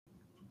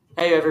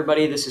Hey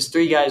everybody, this is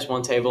Three Guys,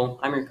 One Table.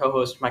 I'm your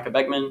co-host, Micah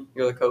Beckman.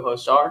 Your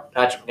co-hosts are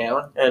Patrick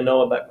Nalen. And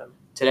Noah Beckman.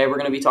 Today we're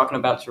going to be talking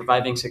about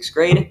surviving sixth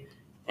grade,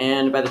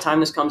 and by the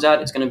time this comes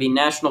out, it's going to be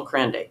National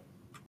Crayon Day.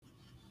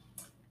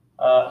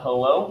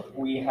 Hello,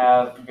 we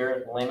have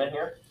Garrett Lehman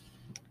here.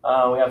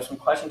 We have some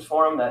questions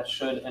for him that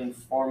should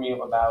inform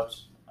you about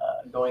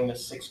going to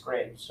sixth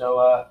grade.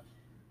 So,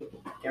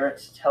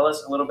 Garrett, tell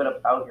us a little bit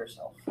about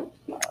yourself.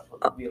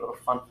 What would be a little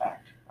fun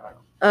fact? I don't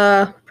know.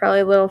 Probably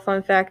a little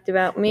fun fact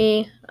about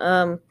me.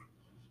 I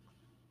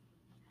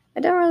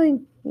don't really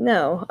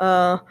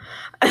know.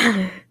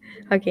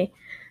 Okay.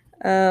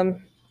 I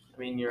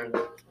mean, you're in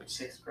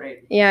sixth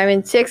grade. Yeah, I'm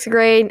in sixth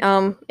grade.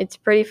 It's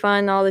pretty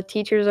fun. All the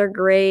teachers are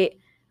great.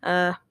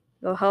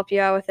 They'll help you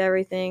out with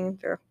everything.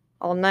 They're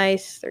all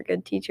nice. They're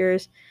good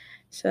teachers.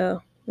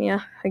 So, yeah,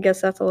 I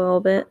guess that's a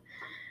little bit.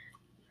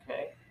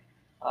 Okay.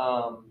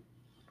 How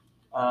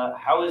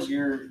has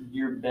your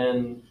year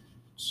been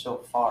so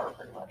far,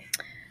 pretty much?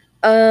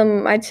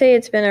 I'd say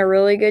it's been a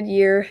really good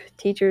year.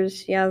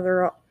 Teachers, yeah,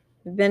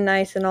 they've been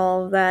nice and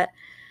all of that.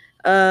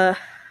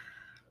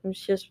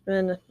 It's just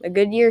been a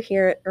good year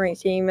here at Wright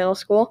City Middle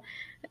School.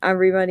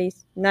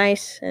 Everybody's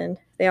nice and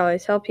they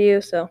always help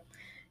you. So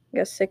I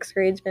guess sixth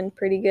grade's been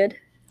pretty good.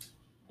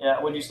 Yeah,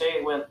 would you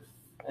say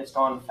it's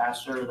gone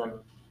faster than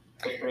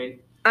fifth grade?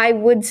 I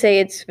would say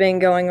it's been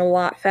going a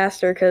lot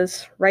faster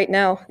because right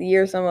now the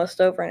year's almost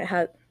over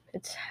and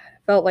it's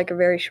felt like a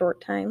very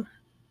short time.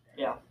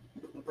 Yeah,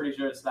 I'm pretty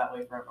sure it's that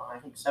way for everyone. I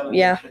think seventh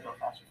grade should go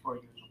faster for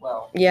you as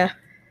well. Yeah,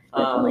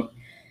 definitely.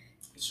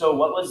 So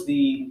what was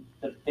the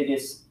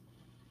biggest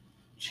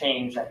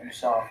change that you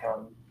saw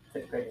from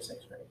fifth grade to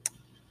sixth grade?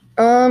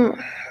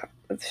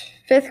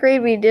 Fifth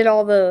grade we did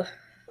all the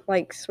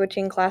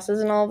switching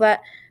classes and all of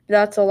that.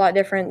 That's a lot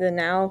different than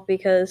now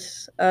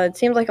because it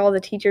seems like all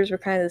the teachers were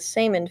kind of the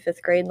same in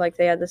fifth grade, like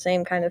they had the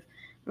same kind of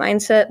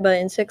mindset, but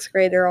in sixth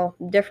grade they're all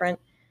different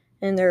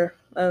in their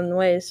own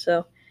ways.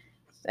 So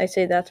I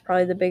say that's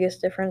probably the biggest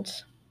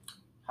difference.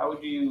 How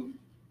would you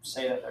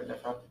say that they're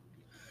different?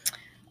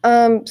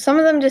 Some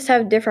of them just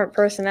have different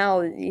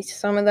personalities.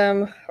 Some of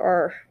them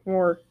are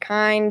more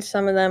kind.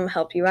 Some of them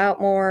help you out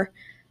more.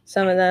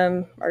 Some of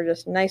them are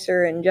just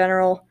nicer in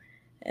general.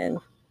 And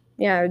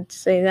yeah, I would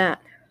say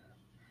that.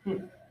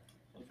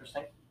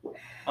 Interesting.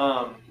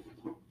 So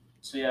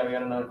yeah, we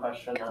got another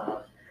question.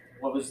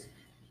 What was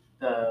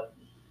the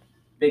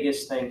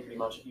biggest thing pretty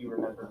much you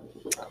remember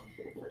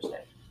first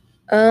day?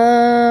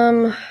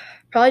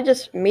 Probably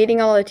just meeting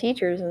all the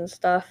teachers and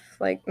stuff.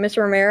 Like Miss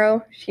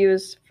Romero, she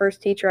was the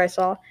first teacher I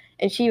saw,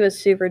 and she was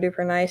super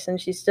duper nice, and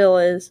she still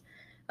is.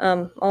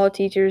 All the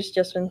teachers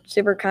just been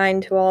super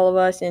kind to all of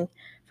us, and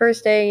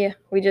first day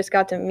we just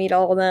got to meet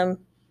all of them,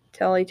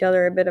 tell each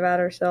other a bit about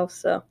ourselves.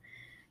 So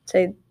I'd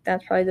say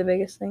that's probably the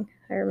biggest thing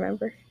I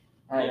remember.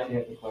 I actually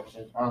have a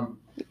question.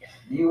 Do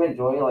you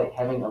enjoy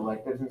having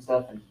electives and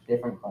stuff in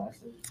different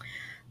classes?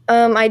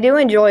 I do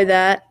enjoy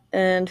that,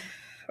 and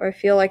I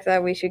feel like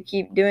that we should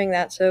keep doing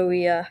that so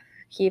we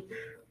keep,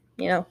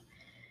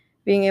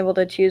 being able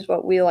to choose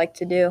what we like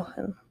to do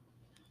and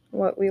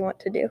what we want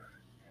to do.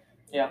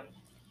 Yeah.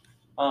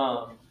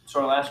 So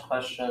our last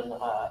question,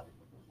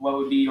 what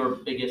would be your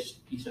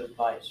biggest piece of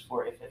advice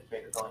for a fifth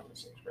grader going to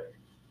sixth grade?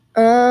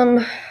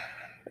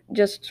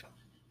 Just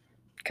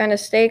kind of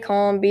stay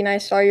calm, be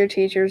nice to all your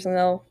teachers, and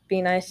they'll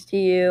be nice to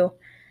you.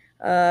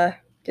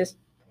 It's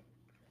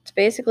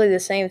basically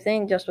the same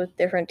thing, just with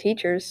different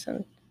teachers,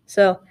 and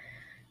so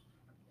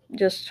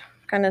just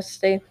kind of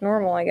stay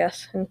normal, I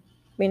guess, and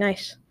be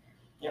nice.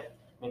 Yep,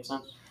 makes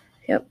sense.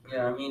 Yep.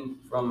 Yeah, I mean,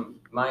 from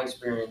my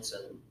experience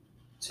in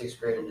sixth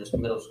grade and just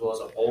middle school as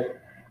a whole,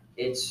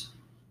 it's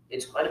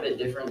quite a bit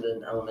different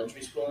than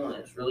elementary school, and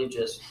it's really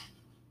just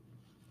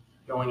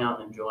going out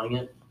and enjoying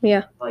it.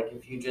 Yeah. Like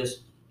if you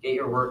just get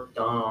your work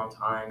done on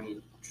time,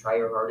 you try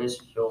your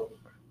hardest, you'll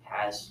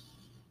pass,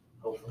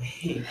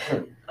 hopefully.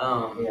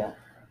 Yeah.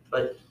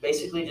 But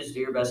basically just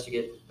do your best to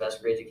get the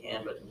best grades you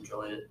can, but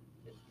enjoy it.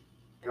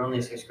 You're only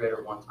a sixth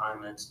grader one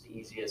time, and it's the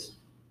easiest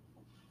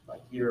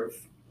year of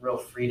real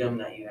freedom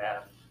that you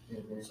have.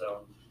 Mm-hmm.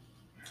 So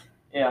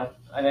yeah,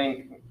 I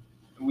think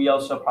we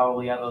also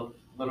probably have a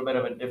little bit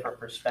of a different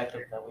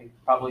perspective that we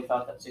probably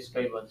thought that sixth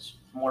grade was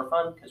more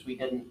fun because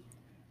it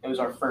was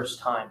our first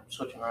time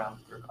switching around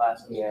through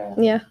classes.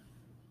 Yeah.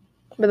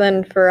 But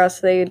then for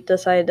us, they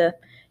decided to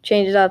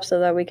change it up so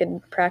that we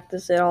could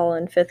practice it all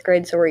in fifth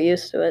grade, so we're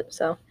used to it.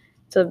 So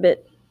it's a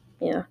bit,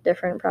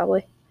 different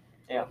probably.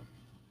 Yeah.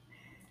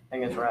 I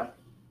think it's right.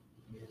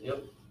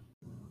 Yep.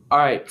 All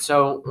right.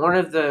 So one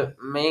of the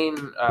main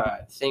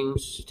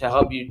things to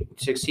help you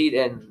succeed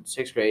in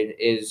sixth grade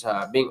is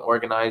being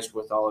organized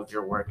with all of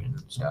your work and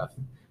stuff.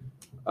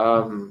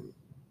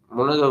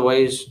 One of the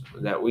ways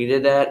that we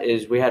did that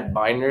is we had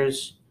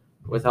binders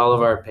with all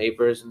of our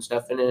papers and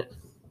stuff in it.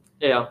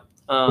 Yeah.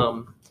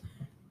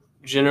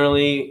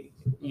 Generally,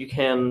 you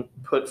can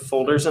put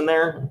folders in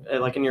there,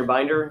 like in your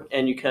binder,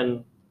 and you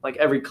can, like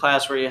every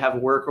class where you have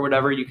work or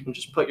whatever, you can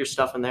just put your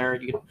stuff in there.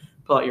 You can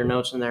pull out your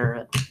notes in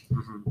there.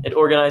 It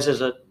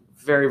organizes it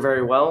very,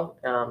 very well,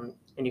 and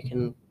you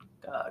can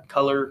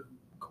color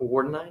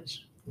coordinate?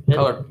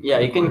 Color, yeah,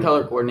 you can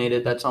color coordinate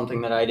it. That's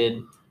something that I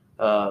did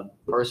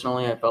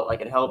personally. I felt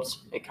like it helped.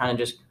 It kind of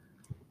just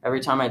every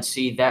time I'd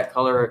see that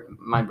color,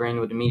 my brain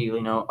would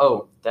immediately know,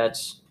 oh,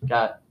 that's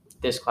got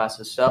this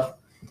class's stuff.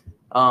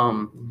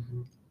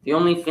 The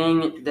only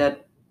thing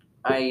that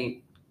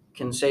I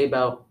can say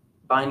about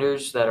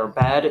binders that are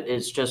bad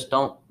is just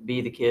don't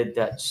be the kid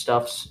that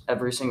stuffs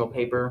every single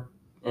paper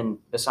and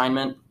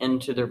assignment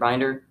into their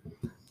binder.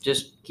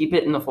 Just keep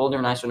it in the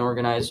folder nice and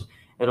organized.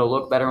 It'll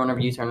look better whenever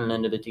you turn it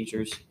into the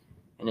teachers.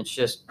 And it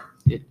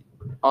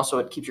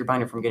keeps your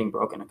binder from getting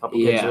broken. A couple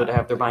kids Yeah. would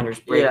have their binders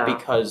break Yeah.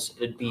 because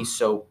it'd be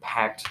so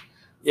packed.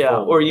 Yeah,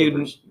 full of or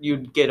papers.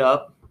 you'd get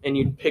up and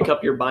you'd pick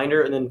up your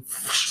binder and then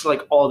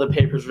like all the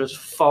papers would just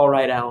fall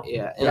right out.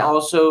 Yeah, and Yeah.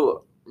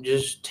 also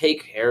just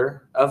take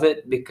care of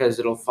it because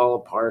it'll fall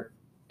apart.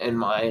 In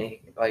my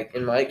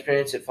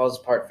experience, it falls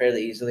apart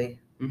fairly easily.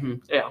 Mm-hmm.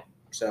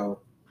 So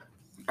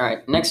All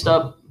right, next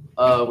up,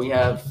 we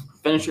have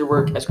finish your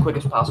work as quick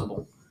as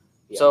possible.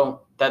 Yeah.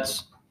 So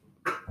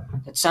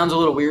it sounds a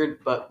little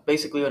weird, but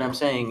basically what I'm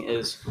saying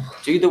is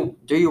do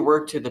your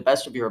work to the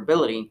best of your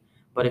ability,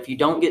 but if you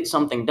don't get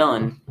something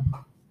done,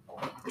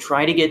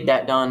 try to get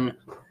that done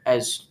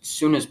as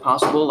soon as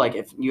possible. Like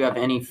if you have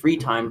any free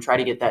time, try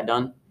to get that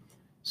done.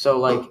 So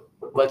like,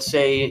 let's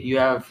say you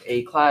have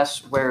a class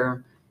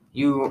where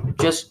you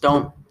just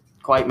don't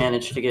quite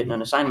manage to get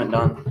an assignment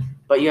done,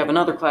 but you have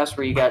another class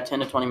where you got 10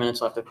 to 20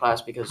 minutes left of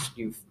class because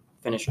you've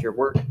finished your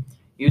work.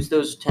 Use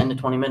those 10 to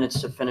 20 minutes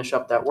to finish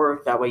up that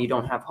work. That way you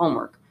don't have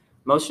homework.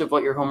 Most of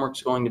what your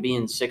homework's going to be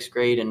in sixth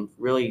grade and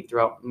really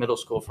throughout middle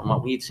school from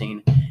what we've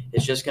seen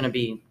is just going to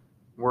be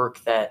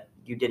work that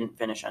you didn't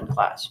finish in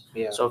class.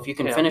 Yeah. So if you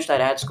can Yeah. finish that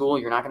at school,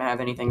 you're not going to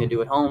have anything to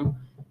do at home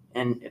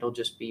and it'll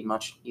just be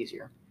much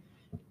easier.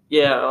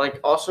 Yeah, like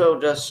also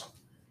just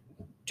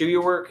do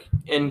your work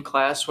in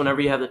class whenever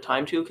you have the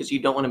time to, because you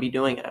don't want to be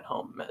doing it at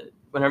home.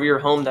 Whenever you're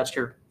home, that's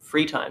your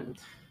free time.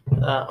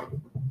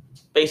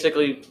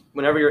 Basically,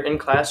 whenever you're in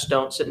class,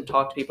 don't sit and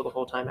talk to people the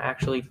whole time.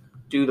 Actually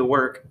do the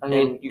work, I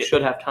mean, and you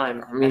should have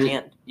time I mean, at the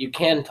end. you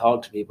can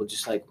talk to people,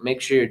 just like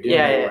make sure you're doing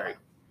Yeah, your yeah, work.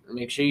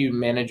 Make sure you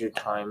manage your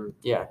time.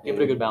 Yeah, give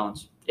it a good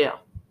balance.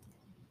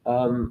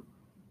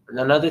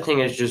 Another thing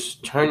is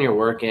just turn your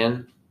work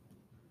in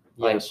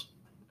Like- Yes.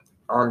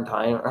 on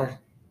time.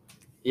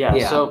 Yeah.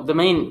 Yeah. So the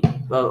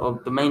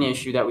main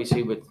issue that we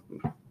see with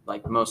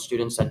like most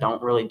students that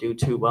don't really do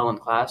too well in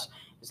class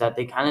is that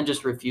they kind of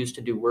just refuse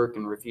to do work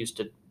and refuse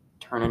to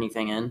turn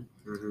anything in.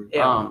 Mm-hmm.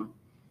 Yeah.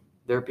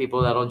 There are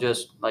people that'll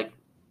just like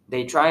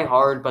they try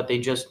hard, but they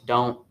just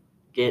don't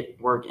get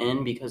work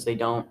in because they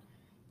don't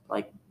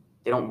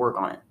work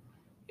on it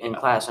in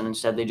class, and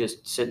instead they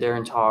just sit there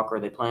and talk or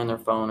they play on their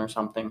phone or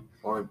something.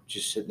 Or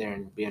just sit there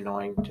and be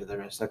annoying to the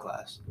rest of the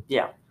class.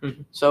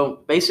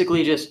 So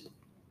basically, just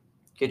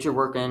get your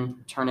work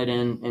in, turn it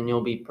in, and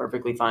you'll be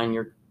perfectly fine.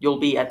 You'll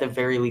be at the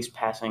very least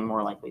passing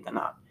more likely than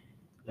not.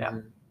 Yeah.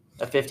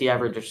 A 50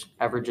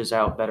 averages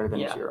out better than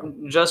a Yeah, 0.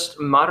 just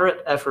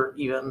moderate effort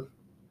even.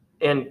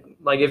 And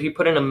like if you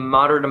put in a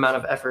moderate amount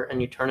of effort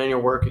and you turn in your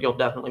work, you'll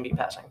definitely be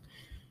passing.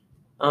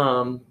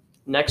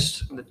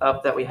 Next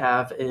up that we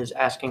have is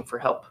asking for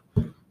help.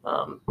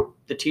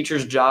 The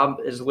teacher's job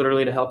is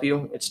literally to help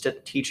you. It's to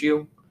teach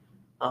you.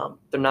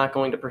 They're not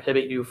going to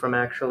prohibit you from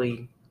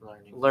actually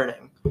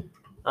learning.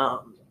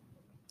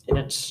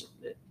 And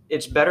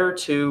it's better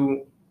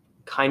to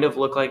kind of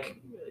look like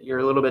you're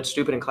a little bit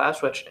stupid in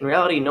class, which in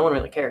reality, no one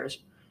really cares.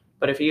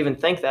 But if you even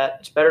think that,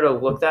 it's better to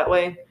look that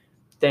way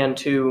than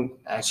to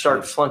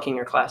start flunking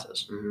your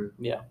classes.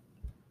 Mm-hmm.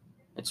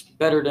 It's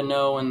better to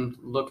know and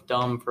look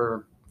dumb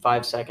for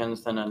 5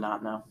 seconds than to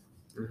not know.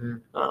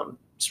 Mm-hmm.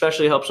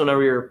 Especially helps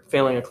whenever you're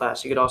failing a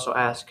class. You could also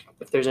ask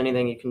if there's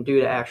anything you can do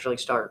to actually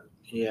start.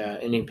 Yeah,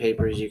 any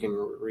papers you can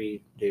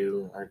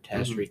redo or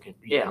test you can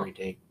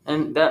retake.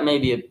 And that may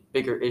be a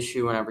bigger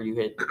issue whenever you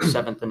hit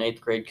 7th and 8th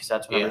grade because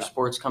that's whenever Yeah.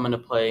 sports come into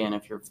play. And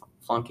if you're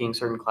flunking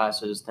certain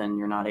classes, then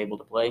you're not able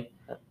to play.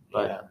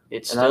 But Yeah.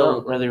 it's And I still,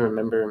 don't really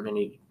remember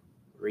many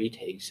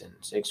retakes in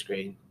 6th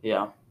grade.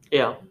 yeah.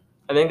 Yeah,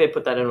 I think they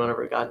put that in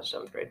whenever it got to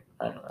 7th grade.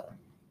 I don't know.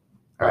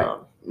 All right.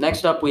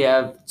 Next up, we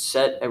have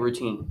set a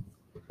routine.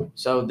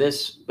 So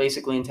this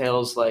basically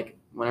entails like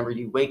whenever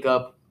you wake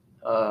up,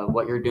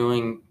 what you're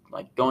doing,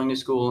 like going to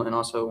school, and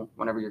also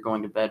whenever you're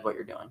going to bed, what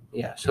you're doing.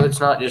 Yeah, so it's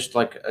not just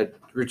like a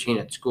routine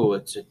at school,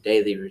 it's a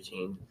daily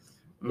routine.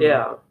 Mhm.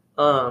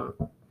 Yeah.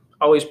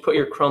 Always put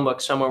your Chromebook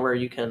somewhere where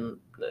you can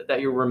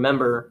that you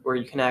remember where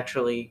you can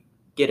actually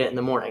get it in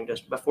the morning.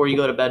 Just before you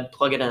go to bed,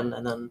 plug it in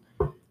and then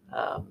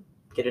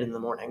get it in the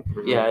morning.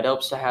 Yeah, it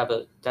helps to have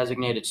a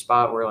designated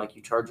spot where like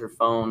you charge your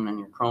phone and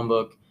your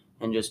Chromebook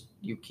and just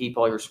you keep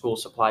all your school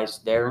supplies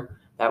there.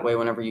 That way,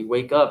 whenever you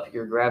wake up,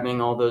 you're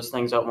grabbing all those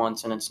things at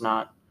once and it's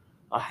not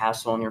a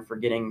hassle and you're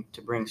forgetting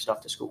to bring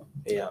stuff to school.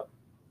 Yeah.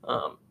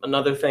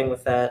 Another thing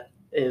with that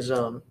is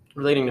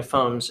relating to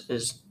phones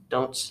is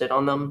don't sit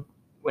on them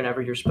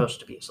whenever you're supposed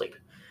to be asleep.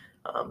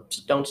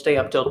 So don't stay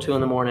up till 2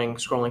 a.m.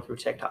 scrolling through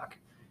TikTok.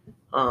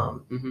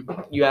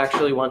 You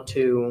actually want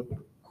to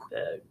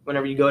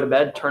whenever you go to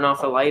bed, turn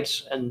off the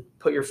lights and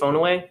put your phone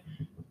away,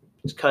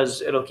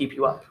 because it'll keep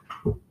you up.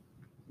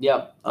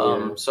 Yeah.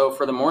 So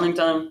for the morning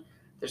time,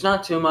 there's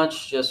not too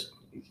much. Just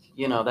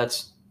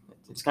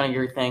it's kind of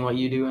your thing what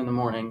you do in the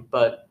morning.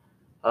 But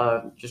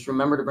just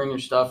remember to bring your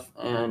stuff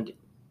and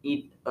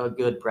eat a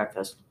good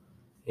breakfast.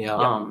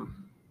 Yeah.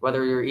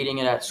 Whether you're eating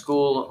it at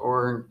school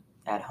or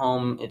at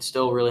home, it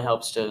still really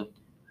helps to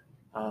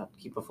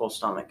keep a full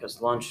stomach,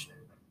 because lunch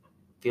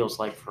feels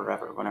like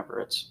forever whenever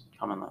it's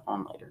coming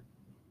on later.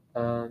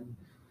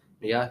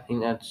 Yeah, I think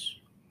that's.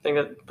 I think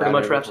that pretty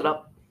much wraps it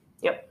up.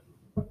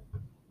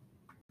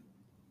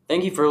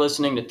 Thank you for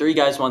listening to Three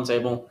Guys One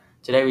Table.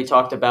 Today we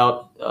talked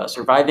about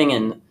surviving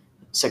and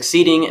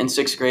succeeding in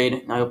sixth grade,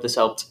 and I hope this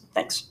helped.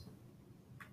 Thanks.